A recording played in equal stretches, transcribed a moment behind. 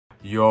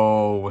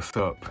Yo, what's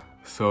up?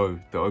 So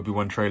the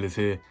Obi-Wan trailer's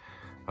here.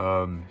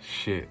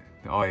 Shit,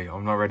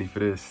 I'm not ready for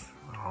this.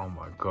 Oh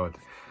my god.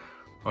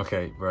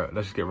 Okay, bro,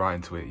 let's just get right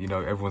into it. You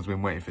know, everyone's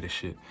been waiting for this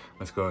shit.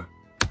 Let's go.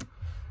 I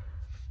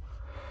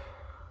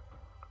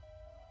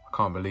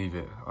can't believe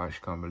it. I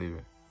actually can't believe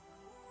it.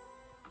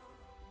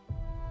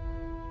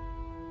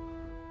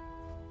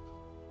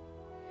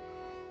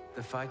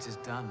 The fight is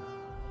done.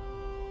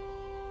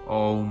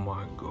 Oh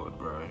my god,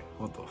 bro.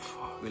 What the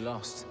fuck? We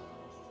lost.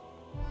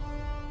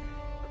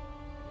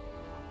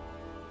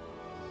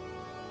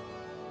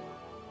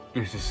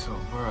 This is so,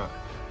 bro.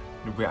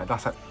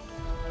 That's it.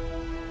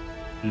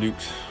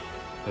 Luke's.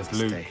 There's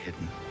Luke. Stay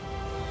hidden.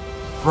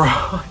 Bro.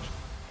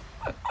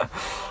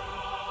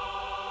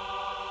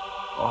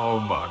 Oh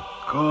my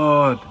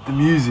god. The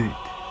music.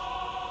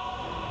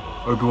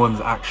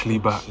 Obi-Wan's actually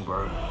back,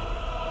 bro.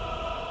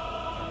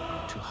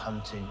 To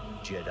hunting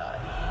Jedi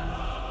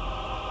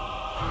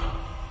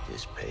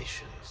is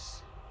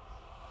patience.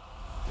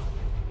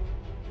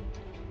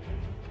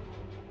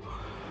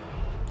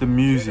 The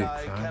music,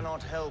 Jedi man.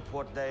 cannot help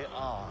what they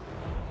are.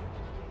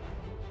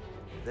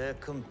 Their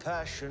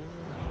compassion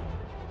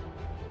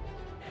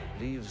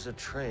leaves a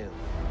trail.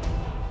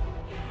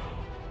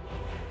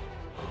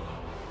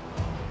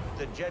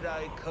 The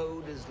Jedi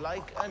code is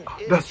like an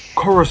itch. That's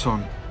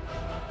Coruscant.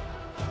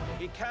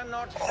 He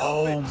cannot help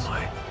Oh it.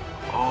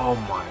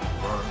 my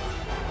bro.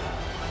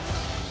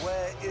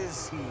 Where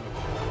is he?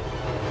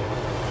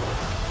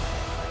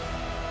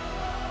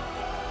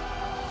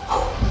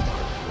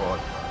 God.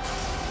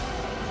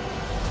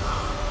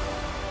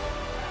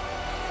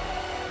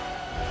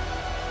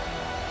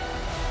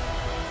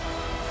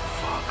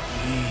 Fuck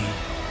me.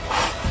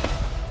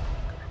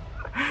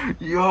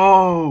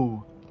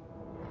 Yo.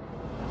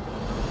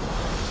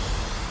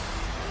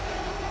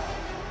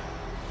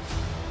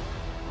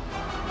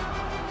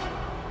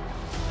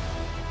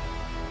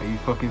 Are you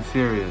fucking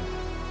serious?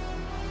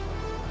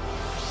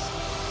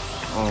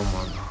 Oh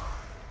my god.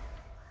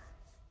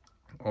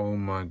 Oh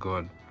my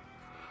god.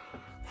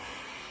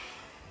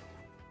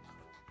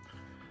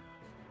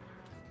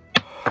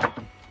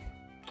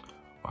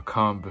 I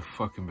can't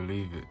fucking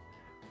believe it.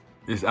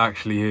 It's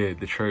actually here,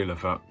 the trailer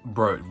for,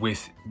 bro,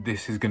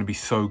 this is gonna be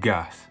so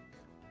gas.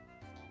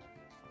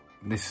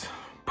 This,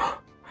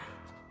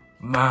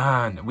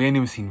 man, we ain't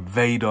even seen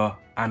Vader,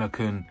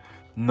 Anakin,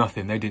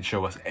 nothing. They didn't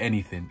show us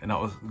anything. And that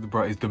was,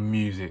 bro, it's the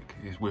music.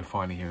 We're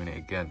finally hearing it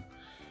again.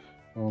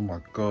 Oh my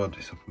god,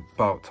 it's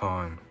about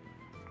time.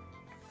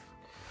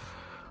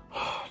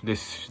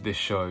 This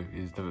show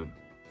is the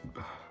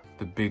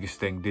biggest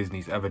thing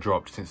Disney's ever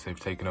dropped since they've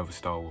taken over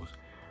Star Wars.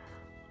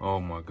 Oh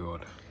my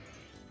god.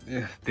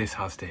 Yeah, this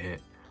has to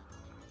hit.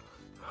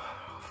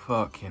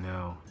 Fucking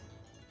hell.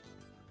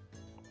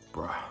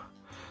 Bruh.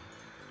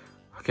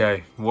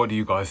 Okay, what do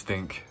you guys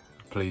think?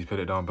 Please put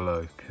it down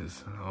below,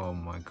 because, oh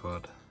my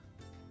god.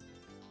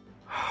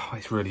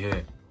 It's really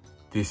here.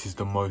 This is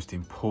the most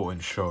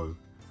important show.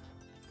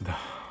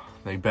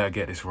 They better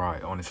get this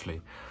right,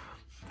 honestly.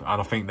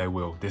 And I think they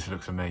will. This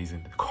looks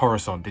amazing.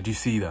 Coruscant, did you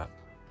see that?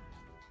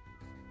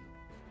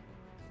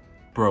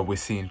 Bro, we're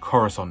seeing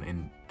Coruscant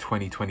in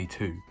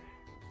 2022.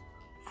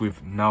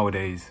 With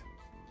nowadays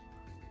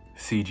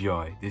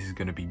CGI, this is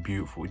going to be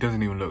beautiful. It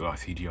doesn't even look like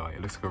CGI.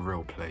 It looks like a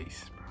real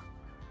place,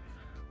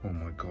 bro. Oh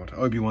my god.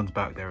 Obi-Wan's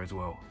back there as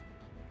well.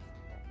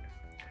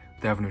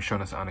 They haven't even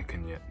shown us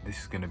Anakin yet.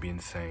 This is going to be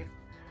insane.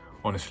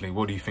 Honestly,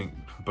 what do you think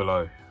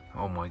below?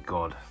 Oh my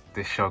god.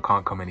 This show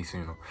can't come any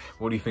sooner.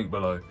 What do you think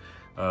below?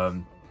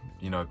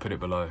 You know, put it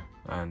below.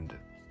 And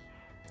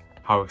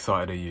how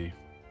excited are you?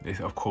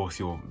 Of course,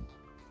 you're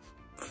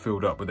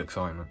filled up with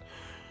excitement.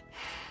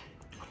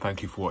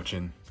 Thank you for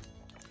watching.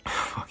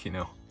 Fucking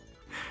hell.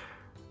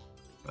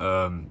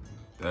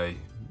 Hey,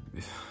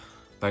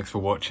 thanks for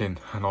watching,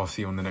 and I'll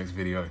see you on the next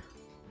video.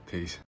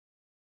 Peace.